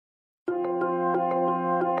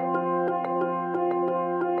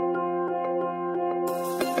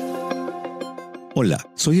Hola,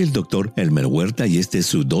 soy el Dr. Elmer Huerta y esta es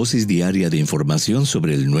su dosis diaria de información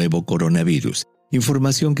sobre el nuevo coronavirus.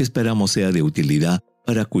 Información que esperamos sea de utilidad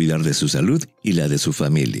para cuidar de su salud y la de su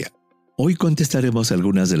familia. Hoy contestaremos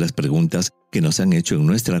algunas de las preguntas que nos han hecho en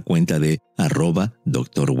nuestra cuenta de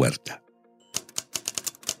 @Dr. Huerta.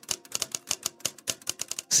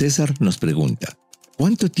 César nos pregunta,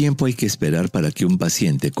 ¿cuánto tiempo hay que esperar para que un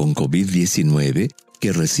paciente con COVID-19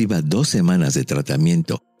 que reciba 2 semanas de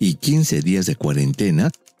tratamiento y 15 días de cuarentena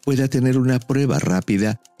pueda tener una prueba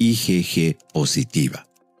rápida IgG positiva?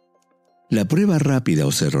 La prueba rápida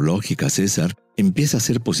o serológica, César, empieza a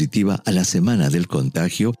ser positiva a la semana del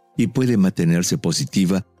contagio y puede mantenerse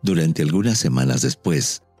positiva durante algunas semanas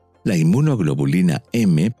después. La inmunoglobulina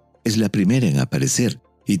M es la primera en aparecer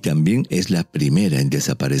y también es la primera en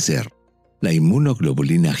desaparecer. La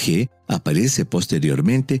inmunoglobulina G aparece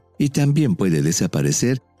posteriormente y también puede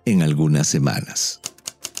desaparecer en algunas semanas.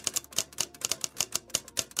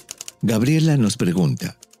 Gabriela nos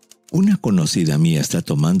pregunta, una conocida mía está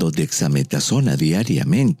tomando dexametasona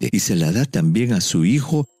diariamente y se la da también a su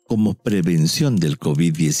hijo como prevención del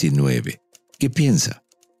COVID-19. ¿Qué piensa?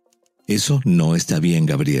 Eso no está bien,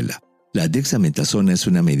 Gabriela. La dexametasona es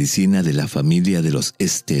una medicina de la familia de los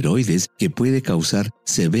esteroides que puede causar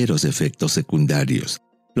severos efectos secundarios.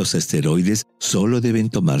 Los esteroides solo deben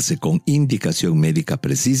tomarse con indicación médica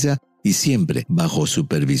precisa y siempre bajo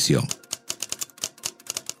supervisión.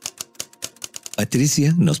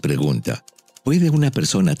 Patricia nos pregunta, ¿puede una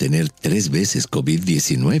persona tener 3 veces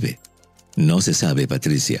COVID-19? No se sabe,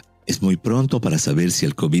 Patricia. Es muy pronto para saber si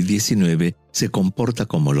el COVID-19 se comporta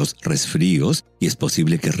como los resfríos y es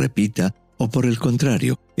posible que repita, o por el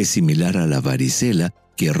contrario, es similar a la varicela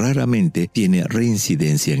que raramente tiene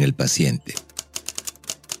reincidencia en el paciente.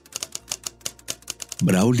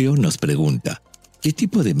 Braulio nos pregunta, ¿qué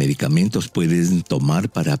tipo de medicamentos pueden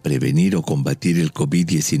tomar para prevenir o combatir el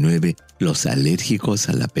COVID-19 los alérgicos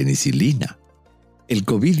a la penicilina? El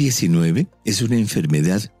COVID-19 es una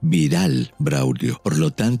enfermedad viral, Braulio, por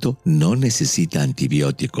lo tanto no necesita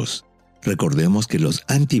antibióticos. Recordemos que los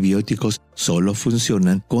antibióticos solo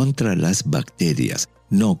funcionan contra las bacterias,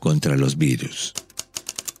 no contra los virus.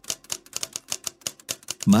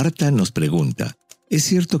 Marta nos pregunta, ¿es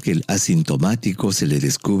cierto que el asintomático se le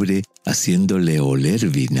descubre haciéndole oler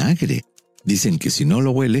vinagre? Dicen que si no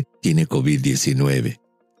lo huele, tiene COVID-19.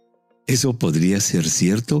 Eso podría ser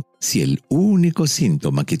cierto si el único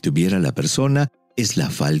síntoma que tuviera la persona es la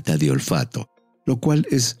falta de olfato, lo cual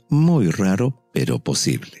es muy raro, pero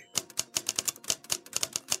posible.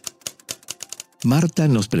 Marta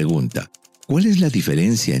nos pregunta, ¿cuál es la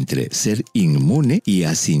diferencia entre ser inmune y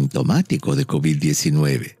asintomático de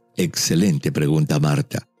COVID-19? Excelente pregunta,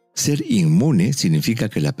 Marta. Ser inmune significa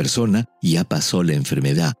que la persona ya pasó la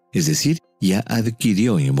enfermedad, es decir, ya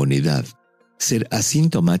adquirió inmunidad. Ser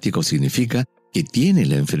asintomático significa que tiene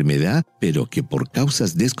la enfermedad, pero que por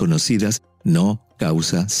causas desconocidas no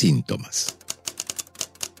causa síntomas.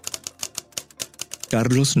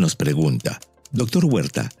 Carlos nos pregunta, Dr.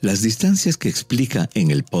 Huerta, ¿las distancias que explica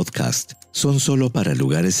en el podcast son solo para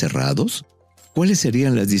lugares cerrados? ¿Cuáles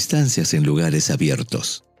serían las distancias en lugares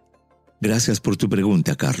abiertos? Gracias por tu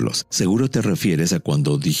pregunta, Carlos. Seguro te refieres a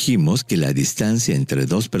cuando dijimos que la distancia entre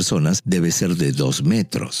 2 personas debe ser de 2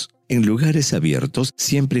 metros. En lugares abiertos,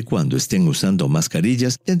 siempre y cuando estén usando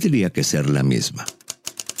mascarillas, tendría que ser la misma.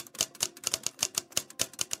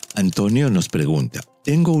 Antonio nos pregunta,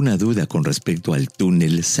 tengo una duda con respecto al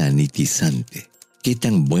túnel sanitizante. ¿Qué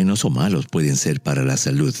tan buenos o malos pueden ser para la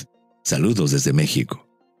salud? Saludos desde México.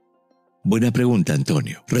 Buena pregunta,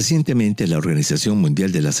 Antonio. Recientemente la Organización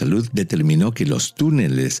Mundial de la Salud determinó que los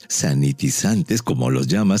túneles sanitizantes, como los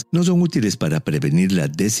llamas, no son útiles para prevenir la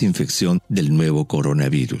desinfección del nuevo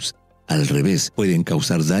coronavirus. Al revés, pueden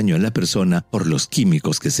causar daño a la persona por los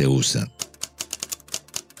químicos que se usan.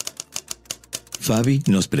 Fabi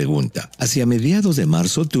nos pregunta, hacia mediados de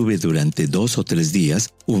marzo tuve durante 2 o 3 días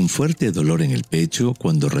un fuerte dolor en el pecho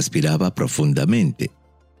cuando respiraba profundamente.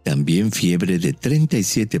 También fiebre de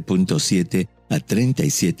 37.7 a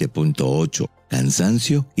 37.8,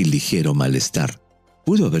 cansancio y ligero malestar.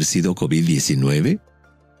 ¿Pudo haber sido COVID-19?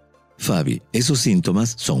 Fabi, esos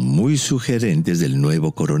síntomas son muy sugerentes del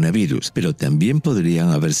nuevo coronavirus, pero también podrían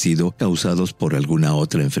haber sido causados por alguna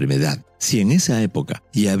otra enfermedad. Si en esa época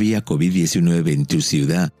ya había COVID-19 en tu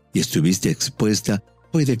ciudad y estuviste expuesta,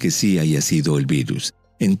 puede que sí haya sido el virus.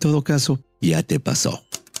 En todo caso, ya te pasó.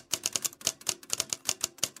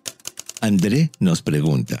 André nos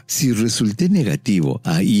pregunta, si resulté negativo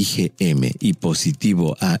a IgM y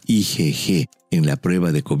positivo a IgG en la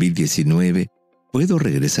prueba de COVID-19, ¿puedo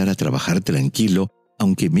regresar a trabajar tranquilo,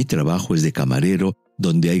 aunque mi trabajo es de camarero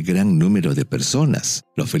donde hay gran número de personas.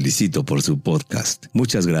 Lo felicito por su podcast.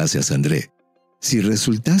 Muchas gracias, André. Si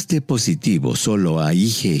resultaste positivo solo a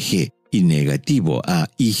IgG y negativo a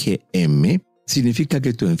IgM, significa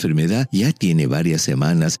que tu enfermedad ya tiene varias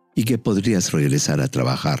semanas y que podrías regresar a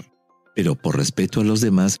trabajar. Pero por respeto a los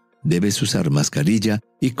demás, debes usar mascarilla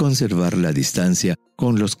y conservar la distancia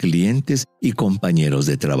con los clientes y compañeros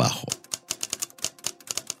de trabajo.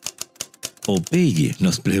 Popeye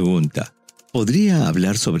nos pregunta, ¿podría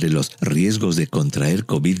hablar sobre los riesgos de contraer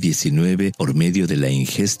COVID-19 por medio de la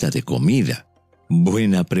ingesta de comida?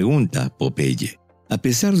 Buena pregunta, Popeye. A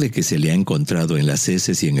pesar de que se le ha encontrado en las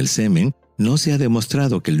heces y en el semen, no se ha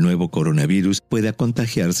demostrado que el nuevo coronavirus pueda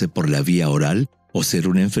contagiarse por la vía oral o ser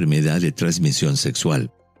una enfermedad de transmisión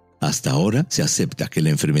sexual. Hasta ahora se acepta que la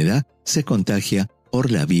enfermedad se contagia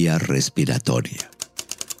por la vía respiratoria.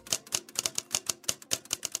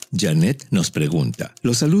 Janet nos pregunta,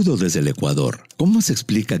 lo saludo desde el Ecuador. ¿Cómo se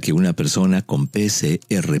explica que una persona con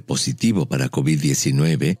PCR positivo para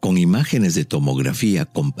COVID-19, con imágenes de tomografía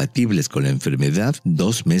compatibles con la enfermedad,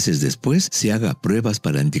 2 meses después se haga pruebas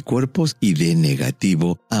para anticuerpos y dé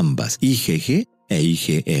negativo ambas, IgG e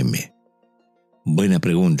IgM? Buena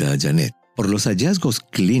pregunta, Janet. Por los hallazgos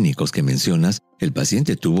clínicos que mencionas, el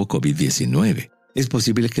paciente tuvo COVID-19. Es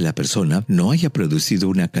posible que la persona no haya producido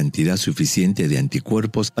una cantidad suficiente de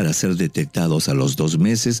anticuerpos para ser detectados a los 2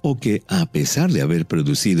 meses o que, a pesar de haber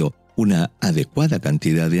producido una adecuada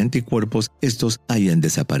cantidad de anticuerpos, estos hayan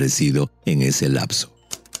desaparecido en ese lapso.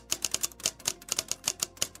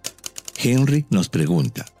 Henry nos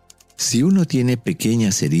pregunta, si uno tiene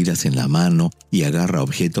pequeñas heridas en la mano y agarra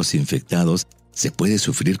objetos infectados, ¿se puede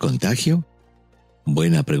sufrir contagio?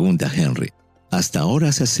 Buena pregunta, Henry. Hasta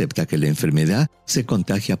ahora se acepta que la enfermedad se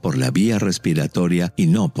contagia por la vía respiratoria y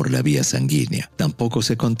no por la vía sanguínea. Tampoco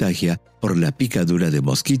se contagia por la picadura de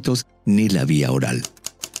mosquitos ni la vía oral.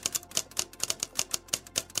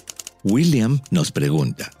 William nos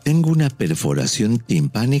pregunta, tengo una perforación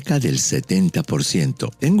timpánica del 70%.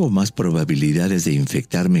 ¿Tengo más probabilidades de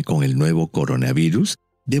infectarme con el nuevo coronavirus?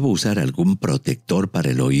 ¿Debo usar algún protector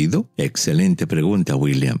para el oído? Excelente pregunta,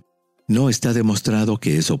 William. No está demostrado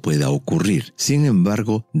que eso pueda ocurrir. Sin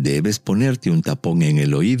embargo, debes ponerte un tapón en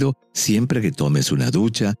el oído siempre que tomes una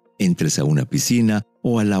ducha, entres a una piscina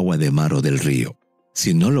o al agua de mar o del río.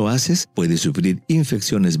 Si no lo haces, puedes sufrir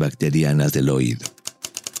infecciones bacterianas del oído.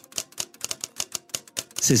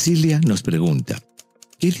 Cecilia nos pregunta,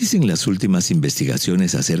 ¿qué dicen las últimas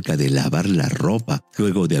investigaciones acerca de lavar la ropa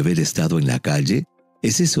luego de haber estado en la calle?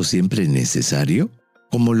 ¿Es eso siempre necesario?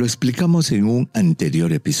 Como lo explicamos en un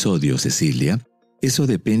anterior episodio, Cecilia, eso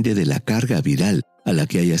depende de la carga viral a la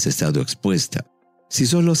que hayas estado expuesta. Si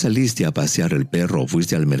solo saliste a pasear el perro o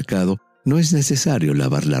fuiste al mercado, no es necesario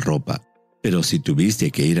lavar la ropa. Pero si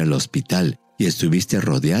tuviste que ir al hospital y estuviste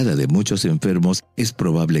rodeada de muchos enfermos, es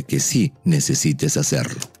probable que sí necesites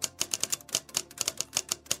hacerlo.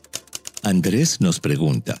 Andrés nos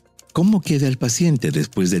pregunta, ¿cómo queda el paciente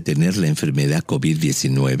después de tener la enfermedad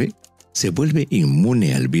COVID-19? ¿Se vuelve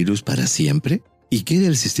inmune al virus para siempre? ¿Y queda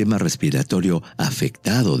el sistema respiratorio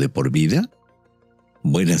afectado de por vida?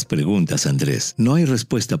 Buenas preguntas, Andrés. No hay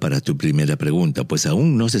respuesta para tu primera pregunta, pues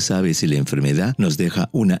aún no se sabe si la enfermedad nos deja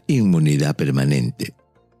una inmunidad permanente.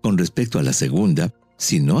 Con respecto a la segunda,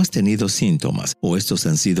 si no has tenido síntomas o estos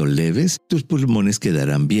han sido leves, tus pulmones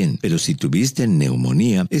quedarán bien, pero si tuviste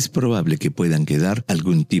neumonía, es probable que puedan quedar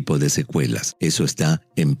algún tipo de secuelas. Eso está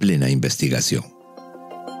en plena investigación.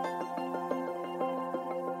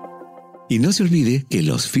 Y no se olvide que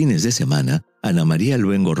los fines de semana, Ana María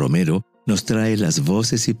Luengo Romero nos trae las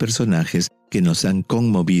voces y personajes que nos han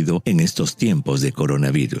conmovido en estos tiempos de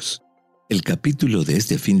coronavirus. El capítulo de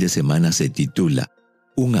este fin de semana se titula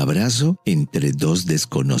Un abrazo entre dos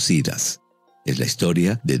desconocidas. Es la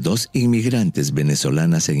historia de 2 inmigrantes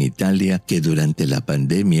venezolanas en Italia que durante la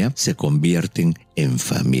pandemia se convierten en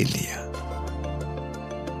familia.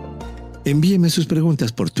 Envíeme sus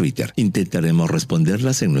preguntas por Twitter. Intentaremos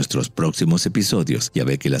responderlas en nuestros próximos episodios. Ya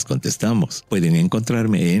ve que las contestamos. Pueden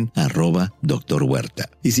encontrarme en @Dr.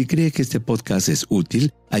 Huerta. Y si cree que este podcast es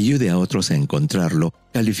útil, ayude a otros a encontrarlo,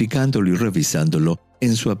 calificándolo y revisándolo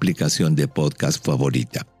en su aplicación de podcast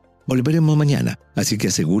favorita. Volveremos mañana, así que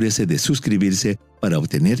asegúrese de suscribirse para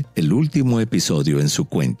obtener el último episodio en su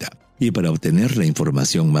cuenta. Y para obtener la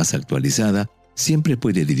información más actualizada, siempre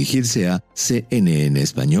puede dirigirse a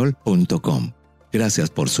cnnespañol.com. Gracias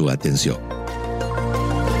por su atención.